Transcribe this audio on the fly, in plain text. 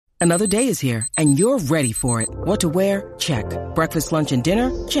Another day is here, and you're ready for it. What to wear? Check. Breakfast, lunch, and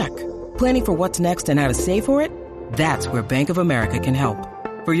dinner? Check. Planning for what's next and how to save for it? That's where Bank of America can help.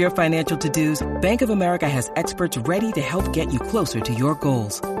 For your financial to-dos, Bank of America has experts ready to help get you closer to your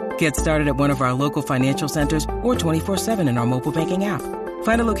goals. Get started at one of our local financial centers or 24/7 in our mobile banking app.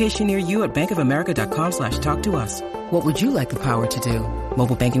 Find a location near you at bankofamerica.com/talktous. What would you like the power to do?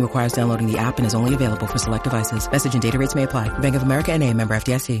 Mobile banking requires downloading the app and is only available for select devices. Message and data rates may apply. Bank of America N.A., member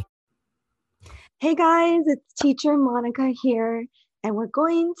FDIC. Hey guys, it's teacher Monica here, and we're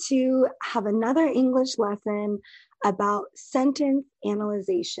going to have another English lesson about sentence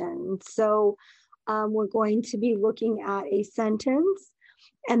analyzation. So we're going to be looking at a sentence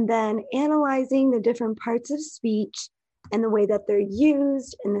and then analyzing the different parts of speech and the way that they're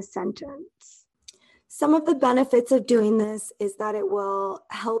used in the sentence. Some of the benefits of doing this is that it will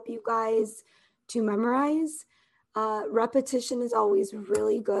help you guys to memorize. Repetition is always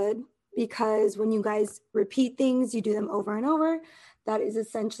really good, because when you guys repeat things, you do them over and over. That is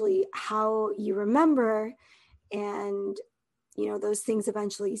essentially how you remember, and those things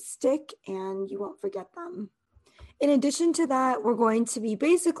eventually stick and you won't forget them. In addition to that, we're going to be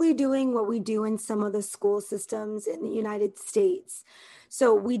basically doing what we do in some of the school systems in the United States.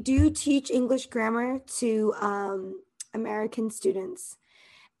 So we do teach English grammar to American students.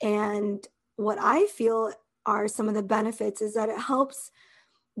 And what I feel are some of the benefits is that it helps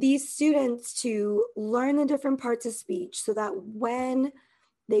these students to learn the different parts of speech, so that when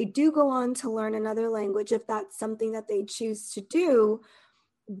they do go on to learn another language, if that's something that they choose to do,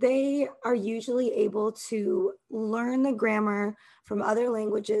 they are usually able to learn the grammar from other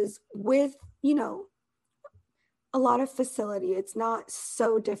languages with, a lot of facility. It's not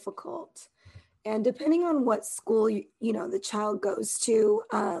so difficult. And depending on what school, the child goes to,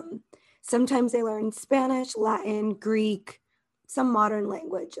 sometimes they learn Spanish, Latin, Greek, some modern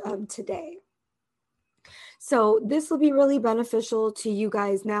language of today. So this will be really beneficial to you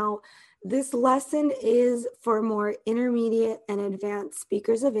guys. Now, this lesson is for more intermediate and advanced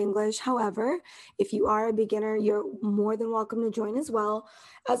speakers of English. However, if you are a beginner, you're more than welcome to join as well.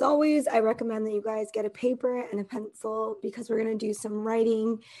 As always, I recommend that you guys get a paper and a pencil, because we're going to do some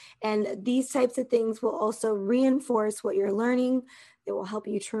writing, and these types of things will also reinforce what you're learning. It will help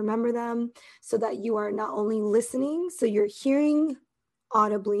you to remember them, so that you are not only listening, so you're hearing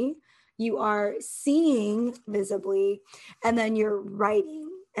audibly, you are seeing visibly, and then you're writing.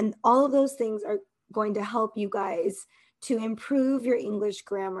 And all of those things are going to help you guys to improve your English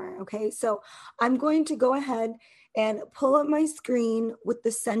grammar, okay? So I'm going to go ahead and pull up my screen with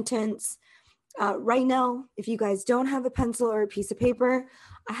the sentence. Right now, if you guys don't have a pencil or a piece of paper,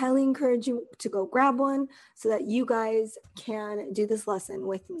 I highly encourage you to go grab one so that you guys can do this lesson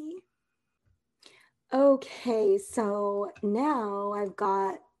with me. Okay, so now I've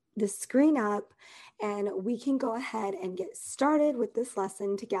got the screen up, and we can go ahead and get started with this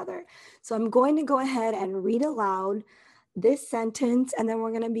lesson together. So I'm going to go ahead and read aloud this sentence, and then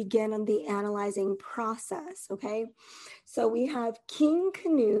we're going to begin on the analyzing process, okay? So we have King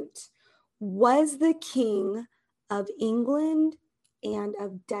Canute was the king of England and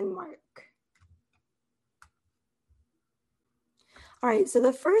of Denmark. All right, so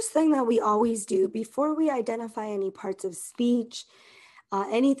the first thing that we always do before we identify any parts of speech,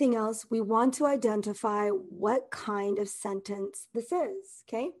 anything else, we want to identify what kind of sentence this is,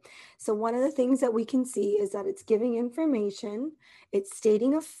 okay? So one of the things that we can see is that it's giving information, it's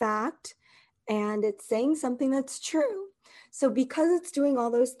stating a fact, and it's saying something that's true. So because it's doing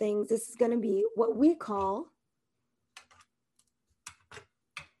all those things, this is going to be what we call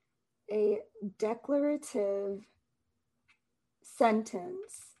a declarative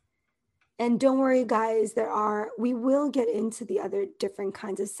sentence. And don't worry, guys, we will get into the other different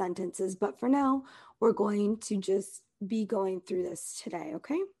kinds of sentences, but for now, we're going to just be going through this today,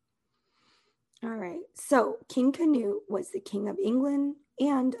 okay? All right, so King Canute was the king of England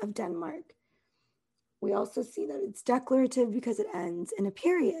and of Denmark. We also see that it's declarative because it ends in a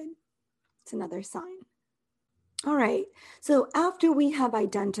period. It's another sign. All right, so after we have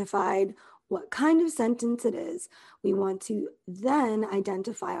identified what kind of sentence it is, we want to then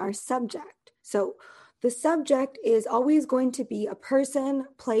identify our subject. So the subject is always going to be a person,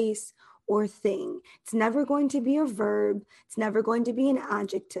 place, or thing. It's never going to be a verb. It's never going to be an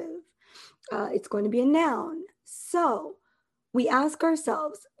adjective. It's going to be a noun. So we ask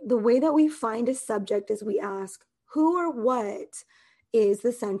ourselves, the way that we find a subject is we ask, who or what is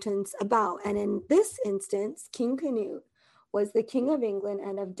the sentence about? And in this instance, King Canute was the king of England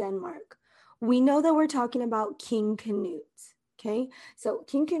and of Denmark. We know that we're talking about King Canute, okay? So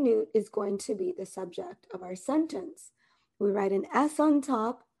King Canute is going to be the subject of our sentence. We write an S on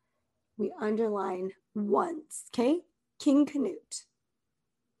top, we underline once, okay? King Canute.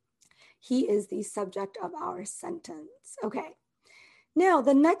 He is the subject of our sentence. Okay. Now,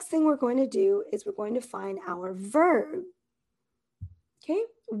 the next thing we're going to do is we're going to find our verb. Okay.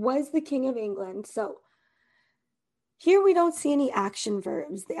 Was the King of England. So here we don't see any action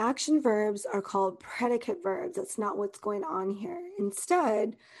verbs. The action verbs are called predicate verbs. That's not what's going on here.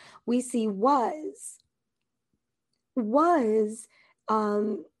 Instead, we see was. Was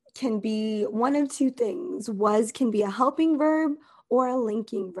can be one of two things. Was can be a helping verb or a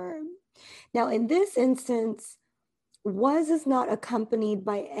linking verb. Now, in this instance, was is not accompanied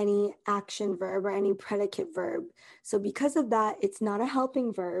by any action verb or any predicate verb. So because of that, it's not a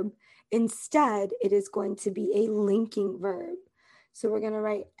helping verb. Instead, it is going to be a linking verb. So we're going to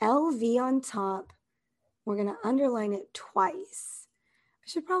write LV on top. We're going to underline it twice. I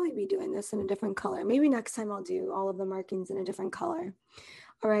should probably be doing this in a different color. Maybe next time I'll do all of the markings in a different color.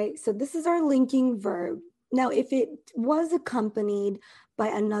 All right, so this is our linking verb. Now, if it was accompanied by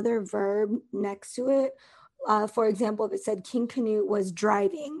another verb next to it, for example, if it said King Canute was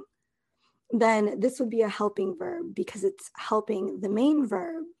driving, then this would be a helping verb because it's helping the main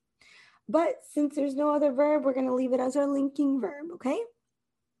verb. But since there's no other verb, we're going to leave it as our linking verb, okay?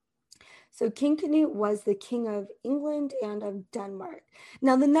 So King Canute was the King of England and of Denmark.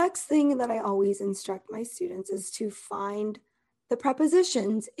 Now, the next thing that I always instruct my students is to find the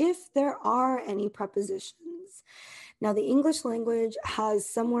prepositions, if there are any prepositions. Now, the English language has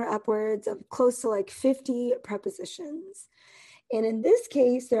somewhere upwards of close to like 50 prepositions. And in this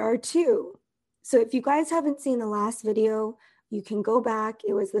case, there are two. So if you guys haven't seen the last video, you can go back.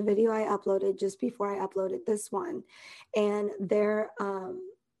 It was the video I uploaded just before I uploaded this one. And there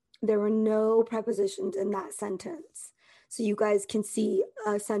were no prepositions in that sentence. So you guys can see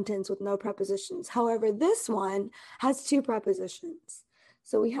a sentence with no prepositions. However, this one has two prepositions.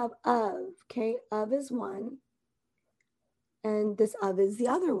 So we have of, okay? Of is one, and this of is the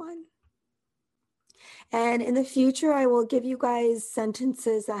other one. And in the future, I will give you guys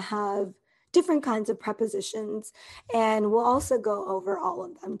sentences that have different kinds of prepositions, and we'll also go over all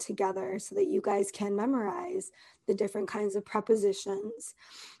of them together so that you guys can memorize the different kinds of prepositions.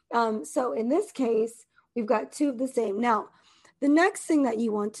 So in this case, we've got two of the same. Now, the next thing that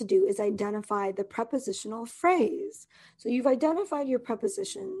you want to do is identify the prepositional phrase. So you've identified your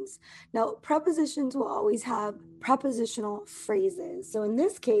prepositions. Now, prepositions will always have prepositional phrases. So in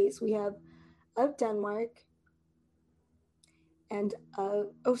this case, we have of Denmark and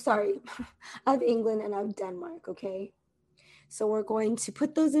of England and of Denmark, okay? So we're going to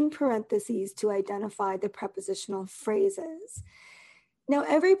put those in parentheses to identify the prepositional phrases. Now,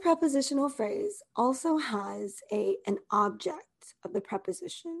 every prepositional phrase also has an object of the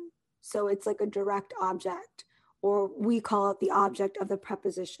preposition. So it's like a direct object, or we call it the object of the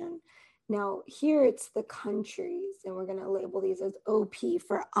preposition. Now, here it's the countries, and we're going to label these as OP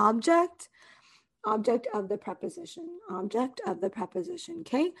for object of the preposition, object of the preposition,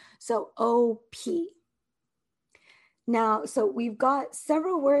 okay? So OP. Now, so we've got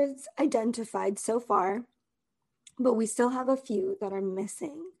several words identified so far, but we still have a few that are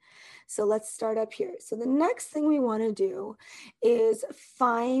missing. So let's start up here. So the next thing we want to do is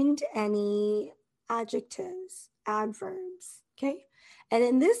find any adjectives, adverbs, okay? And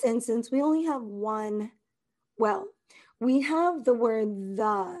in this instance, we only have one. Well, we have the word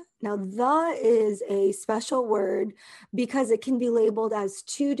the. Now, the is a special word because it can be labeled as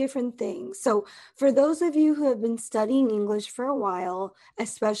two different things. So for those of you who have been studying English for a while,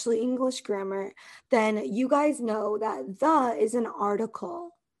 especially English grammar, then you guys know that the is an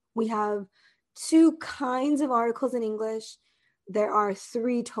article. We have two kinds of articles in English. There are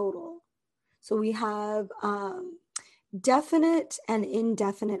three total. So we have definite and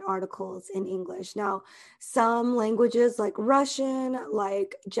indefinite articles in English. Now, some languages like Russian,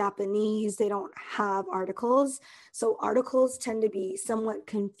 like Japanese, they don't have articles. So articles tend to be somewhat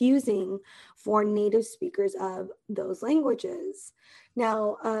confusing for native speakers of those languages.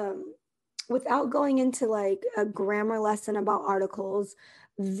 Now, without going into like a grammar lesson about articles,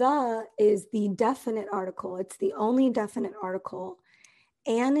 the is the definite article. It's the only definite article.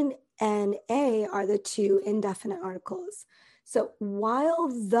 And a are the two indefinite articles. So while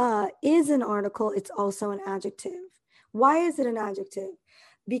the is an article, it's also an adjective. Why is it an adjective?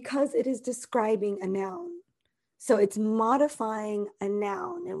 Because it is describing a noun. So it's modifying a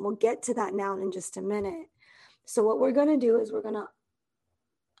noun, and we'll get to that noun in just a minute. So what we're going to do is we're going to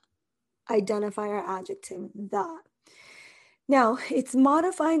identify our adjective, the. Now, it's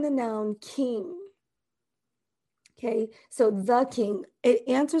modifying the noun king. Okay, so the king, it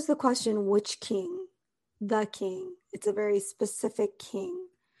answers the question, which king? The king. It's a very specific king.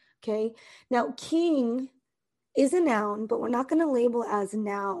 okay? Now, king is a noun, but we're not going to label it as a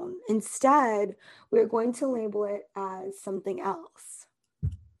noun. Instead, we're going to label it as something else.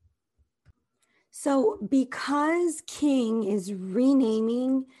 So because King is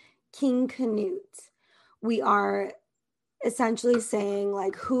renaming King Canute, we are essentially saying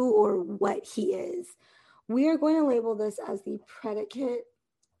like who or what he is. We are going to label this as the predicate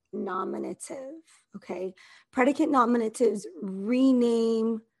nominative, okay? Predicate nominatives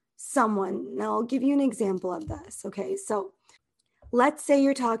rename someone. Now I'll give you an example of this, okay? So let's say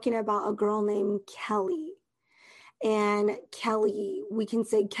you're talking about a girl named Kelly. And Kelly, we can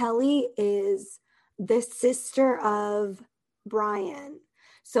say Kelly is the sister of Brian.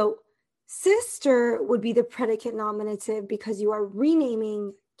 So sister would be the predicate nominative because you are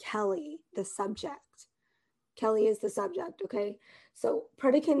renaming Kelly, the subject. Kelly is the subject, okay? So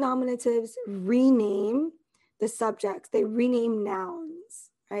predicate nominatives rename the subjects. They rename nouns,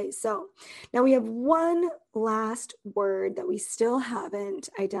 right? So now we have one last word that we still haven't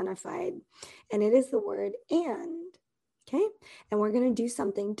identified, and it is the word and, okay? And we're going to do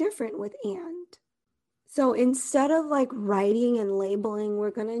something different with and. So instead of like writing and labeling,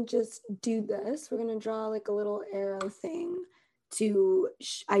 we're going to just do this. We're going to draw like a little arrow thing to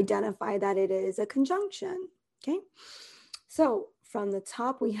identify that it is a conjunction, okay? So from the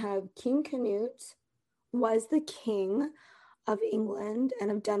top, we have King Canute was the king of England and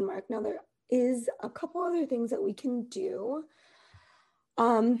of Denmark. Now there is a couple other things that we can do.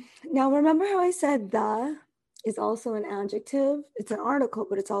 Now remember how I said the is also an adjective? It's an article,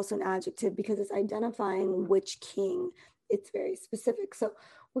 but it's also an adjective because it's identifying which king. It's very specific. So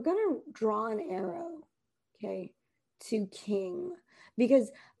we're going to draw an arrow, okay, to king,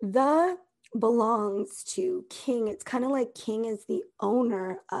 because the belongs to king. It's kind of like king is the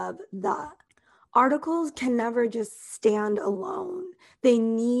owner of the. Articles can never just stand alone. They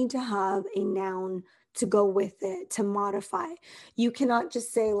need to have a noun to go with it, to modify. You cannot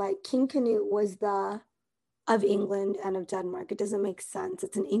just say like King Canute was the of England and of Denmark. It doesn't make sense.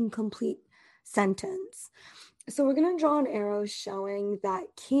 It's an incomplete sentence. So we're going to draw an arrow showing that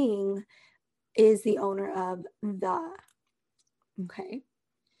king is the owner of the. Okay.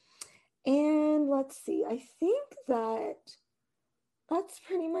 And let's see. I think that's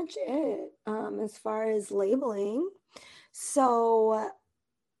pretty much it as far as labeling. So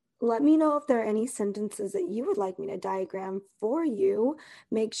let me know if there are any sentences that you would like me to diagram for you.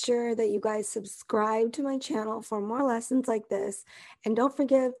 Make sure that you guys subscribe to my channel for more lessons like this. And don't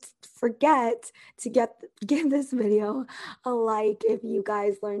forget to give this video a like if you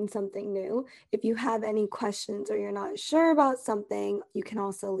guys learned something new. If you have any questions or you're not sure about something, you can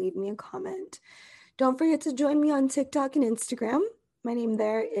also leave me a comment. Don't forget to join me on TikTok and Instagram. My name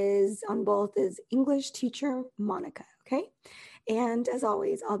there is on both is English Teacher Monica, okay? And as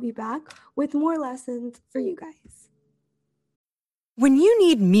always, I'll be back with more lessons for you guys. When you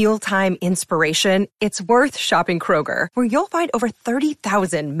need mealtime inspiration, it's worth shopping Kroger, where you'll find over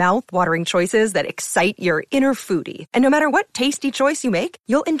 30,000 mouth-watering choices that excite your inner foodie. And no matter what tasty choice you make,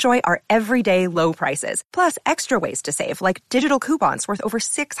 you'll enjoy our everyday low prices, plus extra ways to save, like digital coupons worth over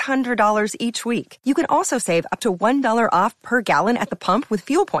 $600 each week. You can also save up to $1 off per gallon at the pump with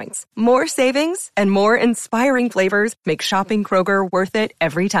fuel points. More savings and more inspiring flavors make shopping Kroger worth it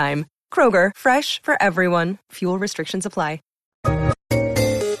every time. Kroger, fresh for everyone. Fuel restrictions apply.